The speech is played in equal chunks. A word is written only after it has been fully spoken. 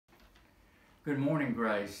Good morning,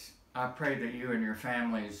 Grace. I pray that you and your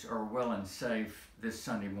families are well and safe this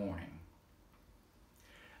Sunday morning.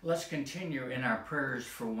 Let's continue in our prayers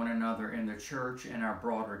for one another in the church and our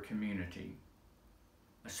broader community,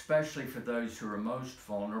 especially for those who are most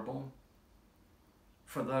vulnerable,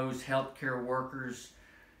 for those healthcare workers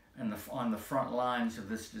on the front lines of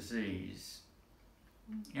this disease.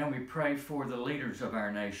 And we pray for the leaders of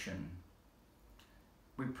our nation.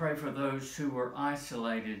 We pray for those who are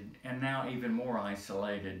isolated and now even more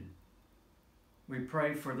isolated. We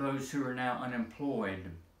pray for those who are now unemployed.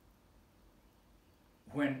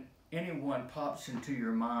 When anyone pops into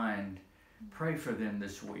your mind, pray for them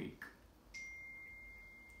this week.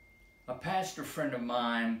 A pastor friend of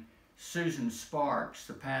mine, Susan Sparks,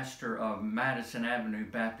 the pastor of Madison Avenue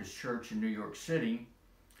Baptist Church in New York City,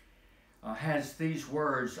 has these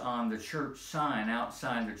words on the church sign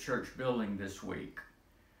outside the church building this week.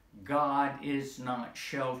 God is not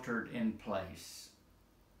sheltered in place.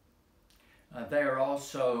 They are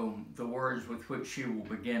also the words with which she will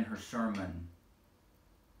begin her sermon.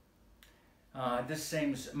 This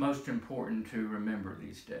seems most important to remember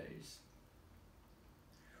these days.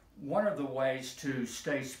 One of the ways to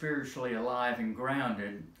stay spiritually alive and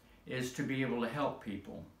grounded is to be able to help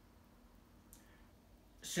people.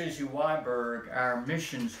 Susie Weiberg, our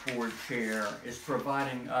missions board chair, is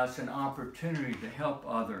providing us an opportunity to help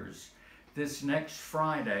others. This next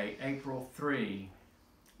Friday, April 3,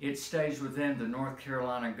 it stays within the North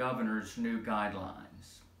Carolina governor's new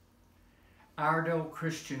guidelines. Iredell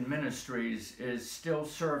Christian Ministries is still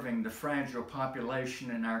serving the fragile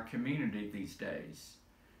population in our community these days.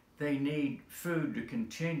 They need food to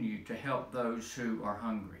continue to help those who are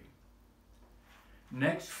hungry.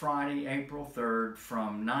 Next Friday, April 3rd,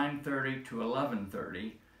 from 9:30 to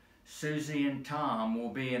 11:30, Susie and Tom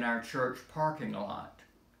will be in our church parking lot.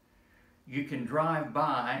 You can drive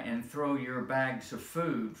by and throw your bags of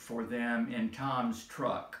food for them in Tom's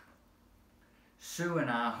truck. Sue and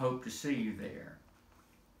I hope to see you there.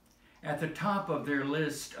 At the top of their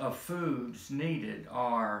list of foods needed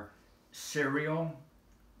are cereal,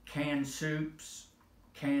 canned soups,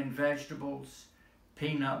 canned vegetables,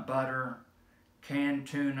 peanut butter, canned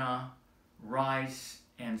tuna, rice,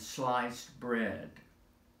 and sliced bread.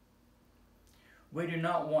 We do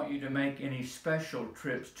not want you to make any special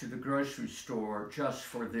trips to the grocery store just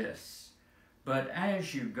for this, but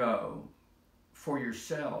as you go for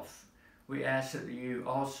yourself, we ask that you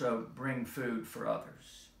also bring food for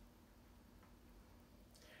others.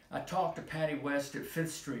 I talked to Patty West at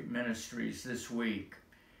Fifth Street Ministries this week,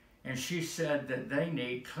 and she said that they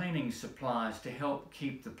need cleaning supplies to help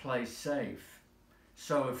keep the place safe.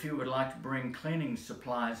 So if you would like to bring cleaning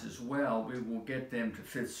supplies as well, we will get them to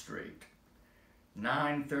Fifth Street.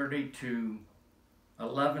 9:30 to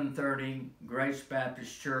 11:30, Grace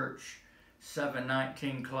Baptist Church,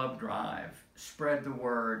 719 Club Drive. Spread the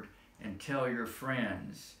word and tell your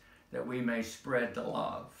friends that we may spread the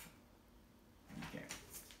love. Okay.